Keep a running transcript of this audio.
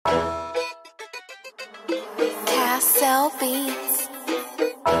Castle Beats.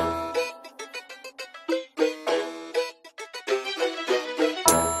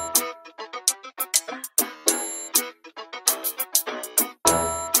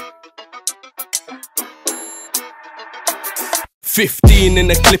 $15 in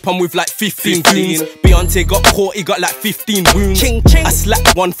the clip, I'm with like 15 goons. Beyonce got caught, he got like 15 wounds. Ching, ching. I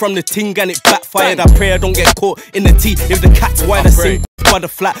slapped one from the ting and it backfired. Bang. I pray I don't get caught in the teeth. If the cat's wide, I sing by the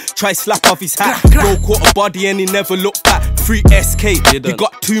flat. Try slap off his hat. Bro caught a body and he never looked back. 3 SK, we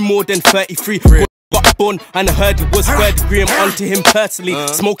got 2 more than 33. Got born and I heard it was 3rd degree. I'm onto him personally,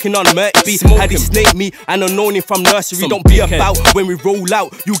 smoking on Merty. Had he snaked me and I known him from nursery. Don't be about when we roll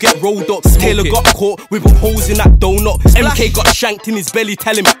out, you get rolled up. Taylor got caught with holes in that donut. MK got shanked in his belly,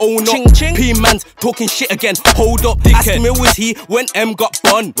 tell him own up. P-man's talking shit again, hold up. Ask him where was he when M got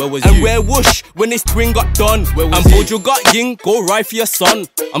bun. And where Whoosh when his twin got done. And Bojo got Ying, go ride for your son.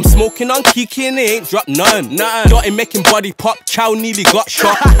 I'm smoking on Kiki and they ain't dropped none. Got him making body pop, Chow nearly got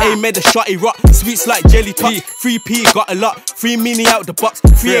shot. A made a shot, he rock, sweets like jelly top. 3P got a lot, 3 mini out the box.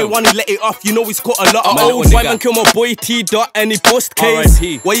 3A1 he let it off, you know he's caught a lot. White man kill my boy T dot and he bust case.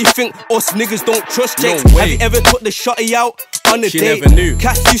 Why you think us niggas don't trust Jakes? Have you ever took the shotty out on a date? Never knew.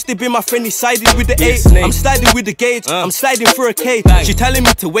 Cass used to be my friend, he sided with the 8. I'm sliding with the gauge, I'm sliding for a K. She telling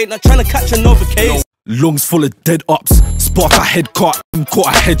me to wait, not trying to catch another case. Lungs full of dead ups, spark a head cut, caught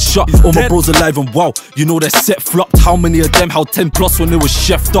a headshot. All my bros alive and wow, you know they're set flopped. How many of them, how 10 plus when they was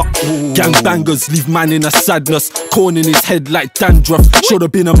chefed up? Gang bangers leave man in a sadness, corn in his head like dandruff.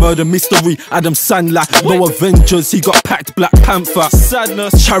 Should've been a murder mystery, Adam Sandler. No Avengers, he got packed Black Panther.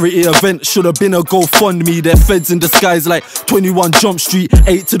 Sadness, charity event, should've been a GoFundMe. They're feds in disguise like 21 Jump Street.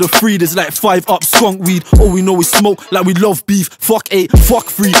 8 to the 3, there's like 5 up skunk weed. All we know is smoke like we love beef. Fuck 8, fuck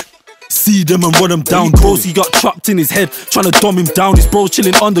 3. See them and run them down. Bros, he got chopped in his head, trying to dumb him down. His bro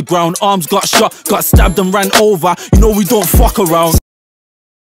chilling underground, arms got shot, got stabbed and ran over. You know we don't fuck around.